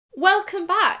Welcome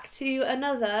back to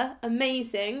another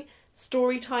amazing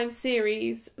Storytime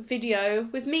series video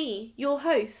with me, your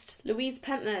host, Louise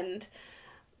Pentland.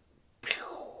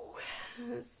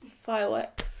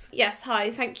 Fireworks. Yes,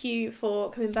 hi, thank you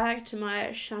for coming back to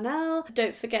my channel.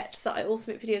 Don't forget that I also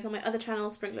make videos on my other channel,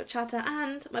 Sprinkler Chatter,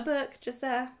 and my book, just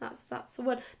there. That's the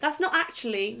one. That's not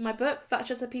actually my book, that's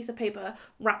just a piece of paper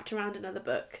wrapped around another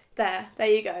book. There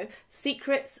you go.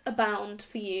 Secrets abound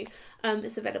for you.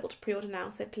 It's available to pre-order now,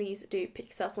 so please do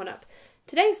pick yourself one up.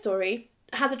 Today's story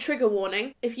has a trigger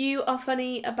warning. If you are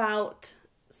funny about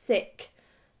sick,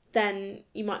 then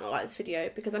you might not like this video,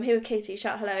 because I'm here with Katie.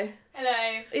 Shout hello.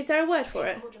 Hello. Is there a word for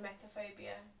it? It's called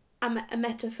emetophobia.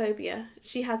 Emetophobia.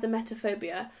 She has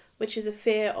emetophobia, which is a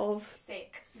fear of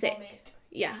Sick. Vomit.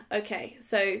 Yeah, okay.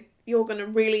 So you're going to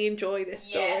really enjoy this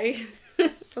story. Yeah.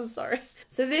 I'm sorry.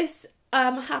 So this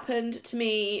happened to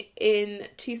me in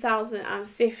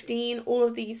 2015. All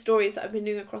of these stories that I've been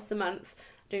doing across the month,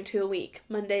 doing 2 a week,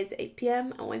 Mondays at 8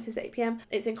 PM and Wednesdays at 8 PM.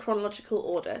 It's in chronological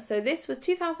order. So this was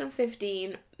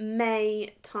 2015,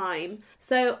 May time.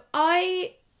 So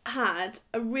I had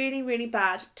a really, really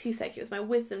bad toothache. It was my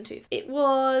wisdom tooth. It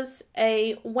was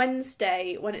a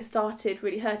Wednesday when it started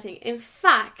really hurting. In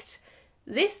fact,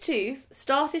 this tooth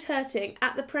started hurting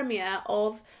at the premiere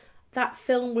of that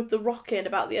film with The Rock in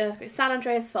about the earthquake, San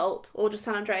Andreas Fault, or just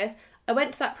San Andreas. I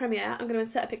went to that premiere. I'm going to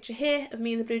insert a picture here of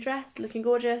me in the blue dress, looking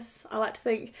gorgeous, I like to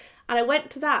think. And I went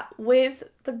to that with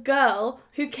the girl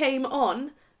who came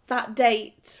on that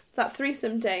date, that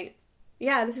threesome date.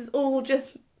 Yeah, this is all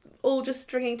just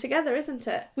stringing together, isn't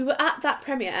it? We were at that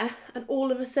premiere, and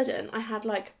all of a sudden I had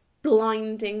like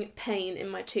blinding pain in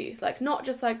my tooth. Like, not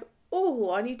just like,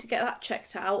 oh, I need to get that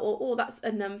checked out, or oh, that's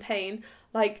a numb pain.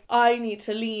 Like, I need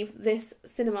to leave this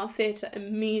cinema theatre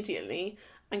immediately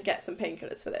and get some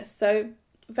painkillers for this. So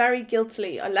very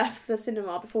guiltily, I left the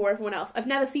cinema before everyone else. I've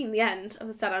never seen the end of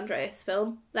the San Andreas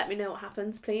film. Let me know what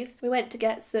happens, please. We went to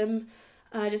get some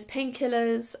just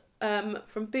painkillers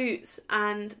from Boots,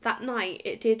 and that night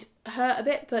it did hurt a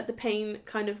bit, but the pain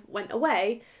kind of went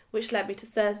away, which led me to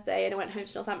Thursday, and I went home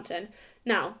to Northampton.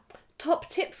 Now, top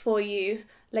tip for you,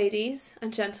 ladies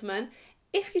and gentlemen,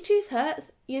 if your tooth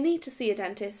hurts, you need to see a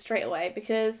dentist straight away,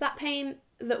 because that pain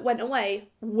that went away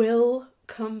will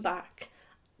come back.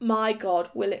 My God,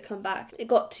 will it come back? It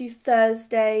got to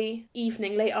Thursday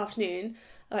evening, late afternoon,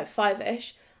 like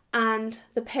 5ish, and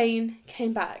the pain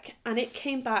came back. And it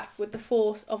came back with the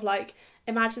force of, like,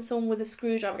 imagine someone with a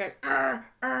screwdriver going, "Arr,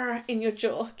 arr," in your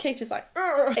jaw. Katie's like,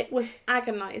 "Arr." It was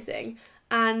agonising.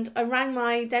 And I rang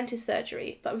my dentist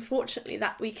surgery, but unfortunately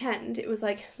that weekend, it was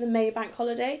like the May bank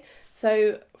holiday.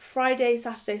 So Friday,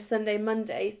 Saturday, Sunday,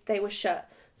 Monday, they were shut.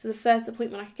 So the first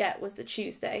appointment I could get was the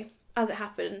Tuesday. As it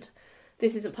happened,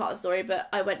 this isn't part of the story, but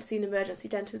I went to see an emergency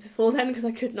dentist before then because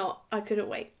I couldn't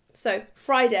wait. So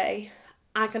Friday,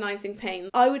 agonising pain.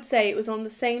 I would say it was on the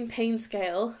same pain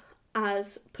scale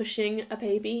as pushing a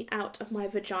baby out of my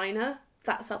vagina.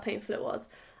 That's how painful it was.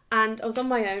 And I was on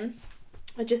my own.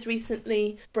 I just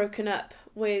recently broken up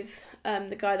with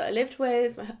the guy that I lived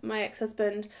with, my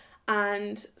ex-husband,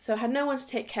 and so I had no one to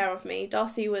take care of me.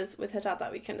 Darcy was with her dad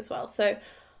that weekend as well. So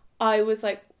I was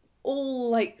like all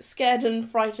like scared and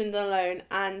frightened and alone,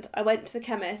 and I went to the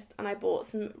chemist and I bought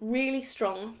some really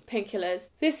strong painkillers.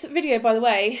 This video, by the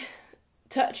way,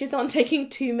 touches on taking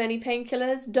too many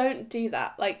painkillers. Don't do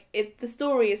that. Like, the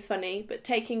story is funny, but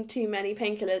taking too many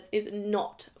painkillers is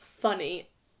not funny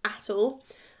at all.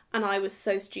 And I was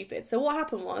so stupid. So what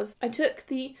happened was, I took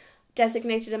the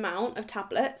designated amount of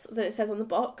tablets that it says on the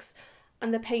box,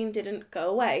 and the pain didn't go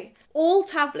away. All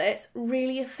tablets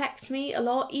really affect me a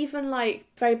lot. Even like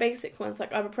very basic ones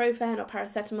like ibuprofen or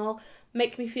paracetamol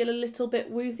make me feel a little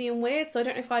bit woozy and weird. So I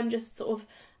don't know if I'm just sort of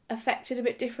affected a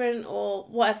bit different or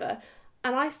whatever.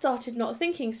 And I started not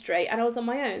thinking straight, and I was on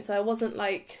my own. So I wasn't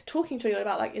like talking to anyone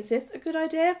about like, is this a good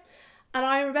idea? And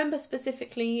I remember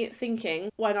specifically thinking,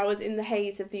 when I was in the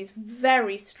haze of these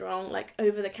very strong, like,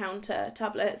 over-the-counter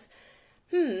tablets,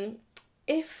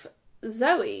 if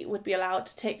Zoe would be allowed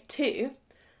to take 2,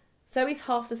 Zoe's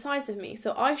half the size of me,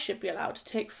 so I should be allowed to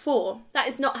take 4. That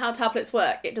is not how tablets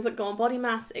work. It doesn't go on body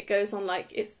mass, it goes on,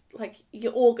 like, it's, like,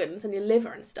 your organs and your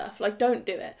liver and stuff. Like, don't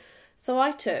do it. So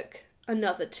I took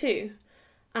another 2,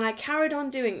 and I carried on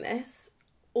doing this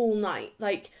all night,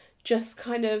 like, just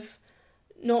kind of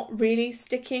not really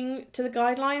sticking to the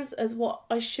guidelines as what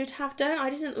I should have done.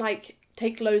 I didn't like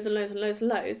take loads and loads and loads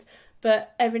and loads,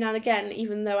 but every now and again,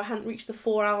 even though I hadn't reached the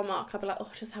 4-hour mark, I'd be like, oh,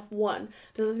 I'll just have 1,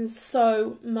 because I was in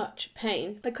so much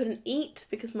pain. I couldn't eat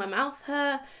because my mouth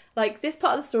hurt. Like, this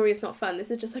part of the story is not fun. This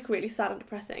is just like really sad and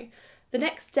depressing. The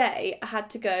next day I had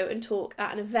to go and talk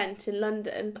at an event in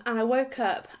London, and I woke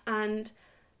up and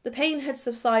the pain had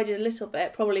subsided a little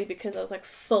bit, probably because I was like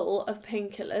full of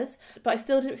painkillers, but I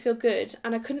still didn't feel good,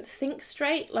 and I couldn't think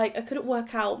straight. Like, I couldn't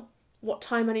work out what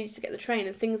time I needed to get the train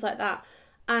and things like that.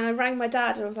 And I rang my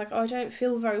dad and I was like, oh, I don't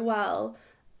feel very well.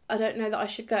 I don't know that I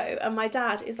should go. And my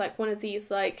dad is like one of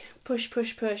these like push,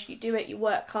 you do it, you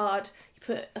work hard, you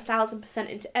put 1,000%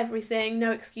 into everything,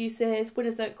 no excuses,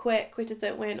 winners don't quit, quitters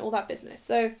don't win, all that business.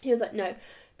 So he was like, no,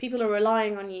 people are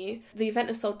relying on you. The event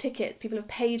has sold tickets. People have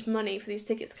paid money for these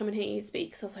tickets to come and hear you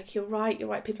speak. So I was like, you're right.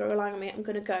 People are relying on me. I'm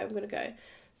going to go.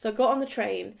 So I got on the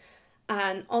train,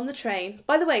 and on the train,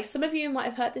 by the way, some of you might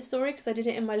have heard this story because I did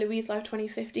it in my Louise Live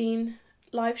 2015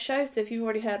 live show. So if you've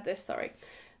already heard this, sorry.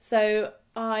 So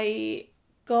I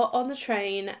got on the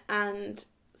train and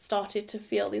started to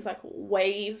feel these like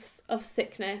waves of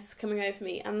sickness coming over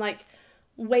me, and like,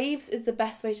 waves is the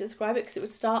best way to describe it because it would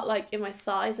start like in my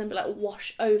thighs and be like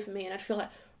wash over me, and I'd feel like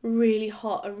really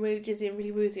hot and really dizzy and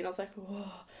really woozy, and I was like, whoa,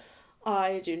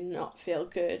 I do not feel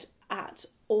good at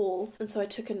all. And so I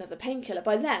took another painkiller.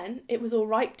 By then it was all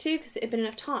right too because it had been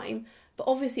enough time, but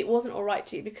obviously it wasn't all right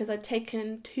too because I'd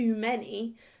taken too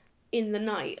many in the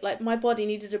night. Like, my body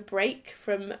needed a break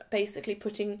from basically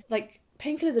putting, like,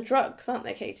 painkillers are drugs, aren't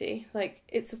they, Katie? Like,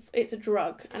 it's a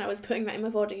drug, and I was putting that in my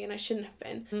body, and I shouldn't have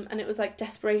been. And it was like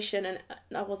desperation, and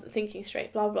I wasn't thinking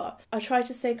straight, blah, blah. I tried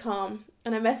to stay calm,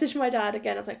 and I messaged my dad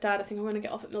again. I was like, Dad, I think I'm going to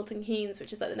get off at Milton Keynes,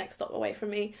 which is like the next stop away from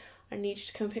me. I need you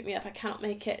to come pick me up. I cannot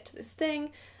make it to this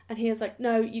thing. And he was like,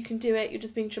 no, you can do it. You're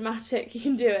just being dramatic. You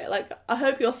can do it. Like, I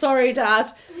hope you're sorry, Dad.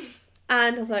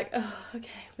 And I was like, oh,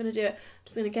 okay, I'm going to do it. I'm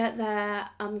just going to get there.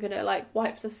 I'm going to, like,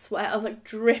 wipe the sweat. I was, like,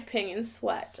 dripping in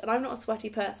sweat. And I'm not a sweaty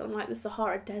person. I'm like the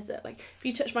Sahara Desert. Like, if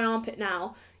you touch my armpit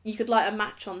now, you could light a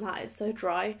match on that. It's so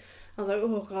dry. I was like,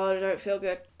 oh, God, I don't feel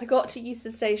good. I got to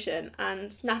Euston Station,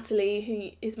 and Natalie,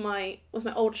 who was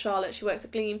my old Charlotte, she works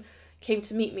at Gleam, came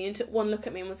to meet me and took one look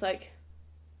at me and was like,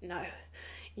 no,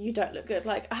 you don't look good.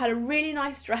 Like, I had a really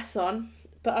nice dress on,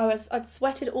 but I'd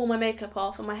sweated all my makeup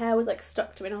off, and my hair was, like,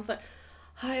 stuck to me. And I was like,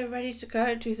 hi, I'm ready to go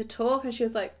and do the talk. And she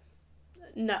was like,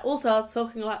 no. Also, I was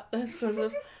talking like this because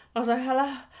I was like,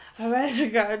 hello, I'm ready to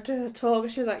go and do the talk.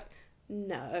 And she was like,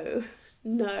 no.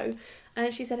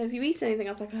 And she said, have you eaten anything?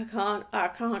 I was like, I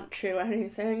can't chew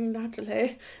anything,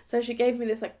 Natalie. So she gave me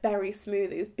this like berry smoothie,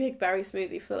 this big berry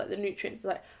smoothie for like the nutrients.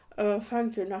 Like, oh,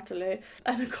 thank you, Natalie.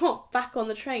 And I got back on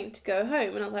the train to go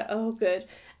home, and I was like, oh, good.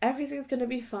 Everything's going to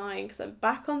be fine because I'm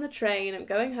back on the train, I'm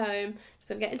going home, just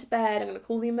going to get into bed, I'm going to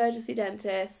call the emergency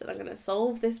dentist, and I'm going to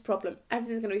solve this problem.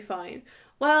 Everything's going to be fine.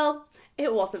 Well,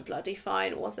 it wasn't bloody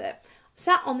fine, was it?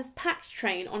 Sat on this packed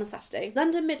train on a Saturday.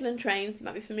 London Midland trains, you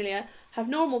might be familiar, have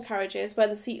normal carriages where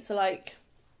the seats are like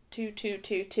 2,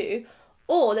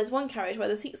 or there's one carriage where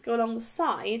the seats go along the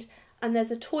side and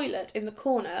there's a toilet in the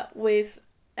corner with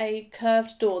a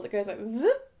curved door that goes like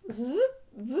whoop, whoop,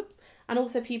 whoop. And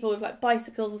also people with like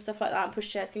bicycles and stuff like that and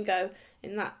pushchairs can go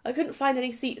in that. I couldn't find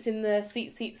any seats in the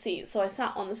seats, so I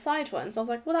sat on the side ones. I was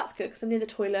like, well, that's good because I'm near the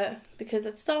toilet, because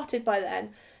I'd started by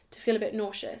then to feel a bit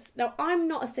nauseous. Now, I'm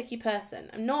not a sicky person.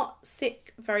 I'm not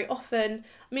sick very often.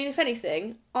 I mean, if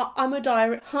anything, I'm a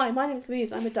diarrhea... Hi, my name is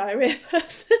Louise. I'm a diarrhea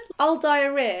person. I'll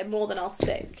diarrhea more than I'll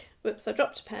sick. Whoops, I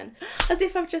dropped a pen. As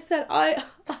if I've just said, I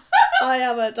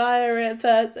am a diarrhea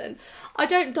person. I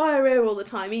don't diarrhea all the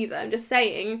time either. I'm just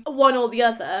saying, one or the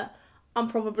other, I'm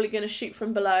probably going to shoot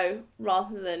from below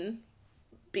rather than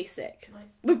be sick. Nice.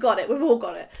 We've got it. We've all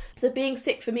got it. So being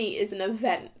sick for me is an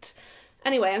event.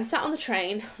 Anyway, I'm sat on the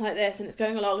train like this, and it's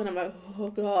going along, and I'm like, oh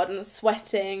God, and I'm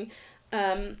sweating.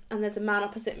 And there's a man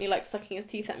opposite me, like, sucking his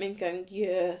teeth at me and going,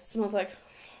 yes. And I was like,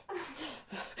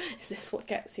 is this what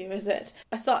gets you, is it?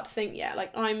 I start to think, yeah,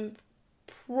 like, I'm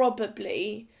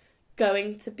probably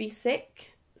going to be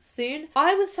sick soon.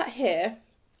 I was sat here,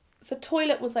 the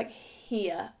toilet was, like,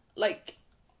 here, like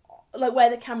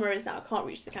where the camera is now. I can't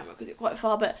reach the camera because it's quite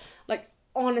far, but, like,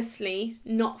 honestly,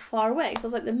 not far away. So I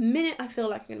was like, the minute I feel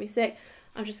like I'm going to be sick,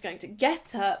 I'm just going to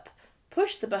get up,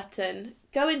 push the button,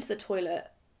 go into the toilet,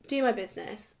 do my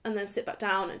business, and then sit back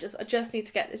down and I just need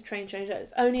to get this train changed out.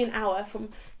 It's only an hour from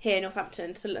here,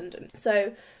 Northampton, to London.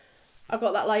 So I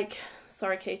got that, like,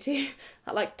 sorry, Katie,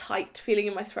 that, like, tight feeling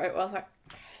in my throat where I was like,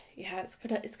 yeah,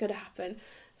 it's gonna happen.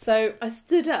 So I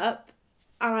stood up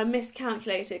and I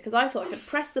miscalculated because I thought I could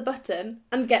press the button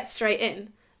and get straight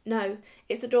in. No,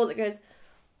 it's the door that goes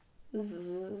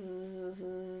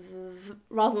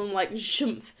rather than like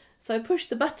shump. So I push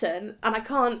the button and I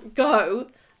can't go,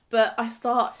 but I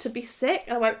start to be sick,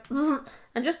 and I went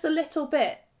and just a little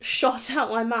bit shot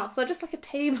out my mouth. So just like a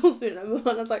tablespoon, and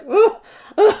I was like, whoa,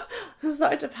 oh. I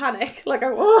started to panic, like,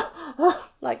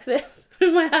 like this,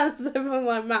 with my hands over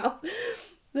my mouth.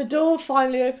 The door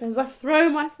finally opens, I throw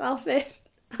myself in,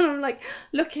 and I'm like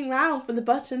looking round for the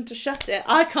button to shut it.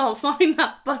 I can't find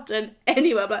that button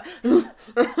anywhere, but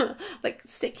like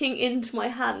sticking into my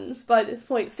hands by this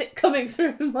point, coming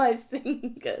through my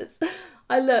fingers.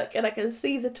 I look and I can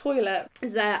see the toilet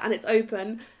is there and it's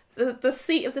open. The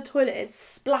seat of the toilet is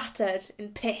splattered in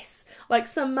piss. Like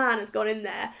some man has gone in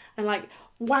there and like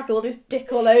waggled his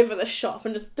dick all over the shop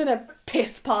and just done a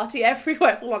piss party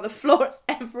everywhere. It's all on the floor, it's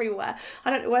everywhere.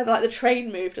 I don't know whether like the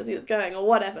train moved as he was going or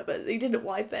whatever, but he didn't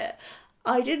wipe it.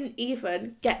 I didn't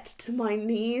even get to my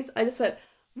knees. I just went,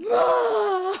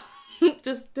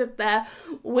 just stood there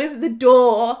with the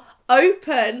door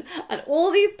open and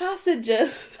all these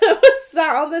passengers that were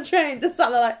sat on the train just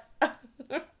sat there like,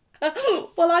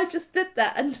 well, I just stood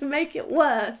there, and to make it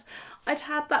worse, I'd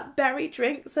had that berry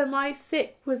drink, so my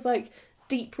sick was like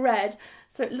deep red,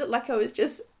 so it looked like I was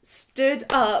just stood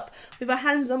up with my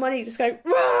hands on my knee just going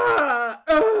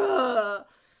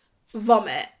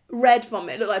vomit, red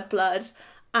vomit, it looked like blood.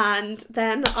 And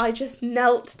then I just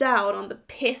knelt down on the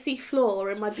pissy floor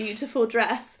in my beautiful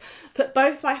dress, put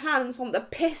both my hands on the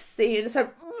piss seat and just went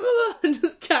and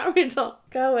just carried on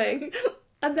going.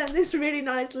 And then this really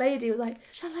nice lady was like,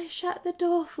 shall I shut the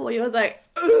door for you? I was like,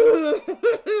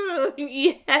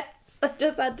 yes. I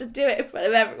just had to do it in front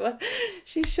of everyone.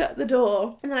 She shut the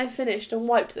door. And then I finished and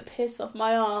wiped the piss off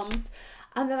my arms.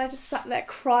 And then I just sat there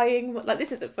crying. Like,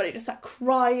 this isn't funny. Just sat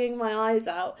crying my eyes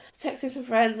out. Texting some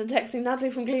friends and texting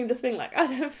Natalie from Gleam, just being like, I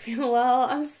don't feel well.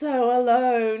 I'm so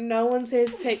alone. No one's here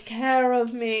to take care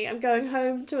of me. I'm going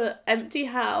home to an empty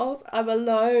house. I'm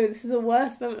alone. This is the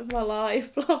worst moment of my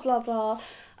life. Blah, blah, blah.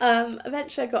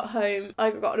 Eventually I got home.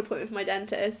 I got an appointment with my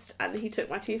dentist and he took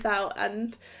my tooth out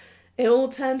and it all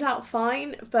turned out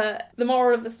fine. But the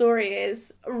moral of the story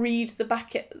is read the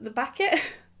back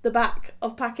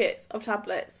of packets of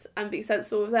tablets and be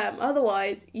sensible with them.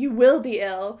 Otherwise, you will be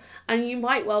ill, and you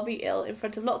might well be ill in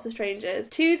front of lots of strangers.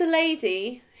 To the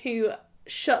lady who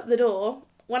shut the door,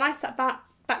 when I sat back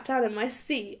down in my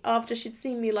seat after she'd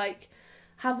seen me like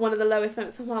have one of the lowest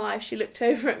moments of my life, she looked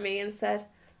over at me and said,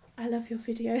 I love your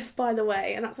videos, by the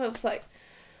way. And that's when I was like,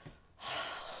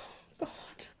 oh,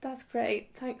 God, that's great.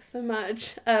 Thanks so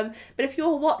much. But if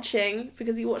you're watching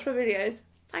because you watch my videos,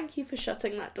 thank you for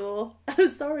shutting that door. I'm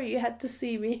sorry you had to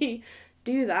see me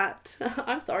do that.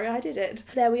 I'm sorry I did it.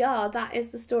 There we are. That is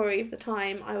the story of the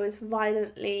time I was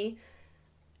violently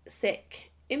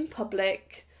sick in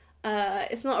public.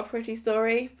 It's not a pretty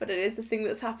story, but it is a thing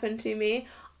that's happened to me.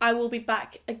 I will be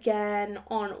back again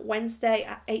on Wednesday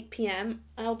at 8 p.m.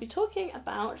 I'll be talking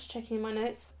about, just checking my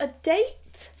notes, a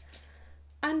date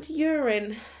and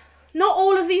urine. Not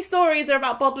all of these stories are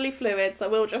about bodily fluids, I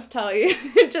will just tell you.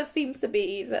 It just seems to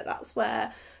be that that's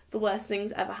where the worst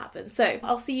things ever happen. So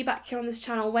I'll see you back here on this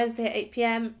channel Wednesday at 8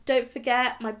 p.m. Don't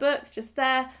forget my book, just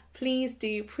there. Please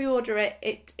do pre-order it.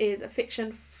 It is a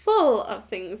fiction full of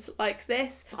things like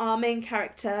this. Our main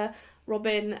character,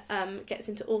 Robin, gets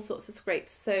into all sorts of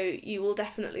scrapes, so you will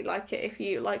definitely like it if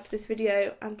you liked this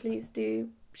video. And please do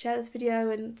share this video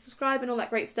and subscribe and all that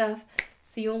great stuff.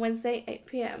 See you on Wednesday, 8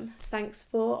 p.m. Thanks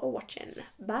for watching.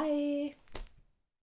 Bye.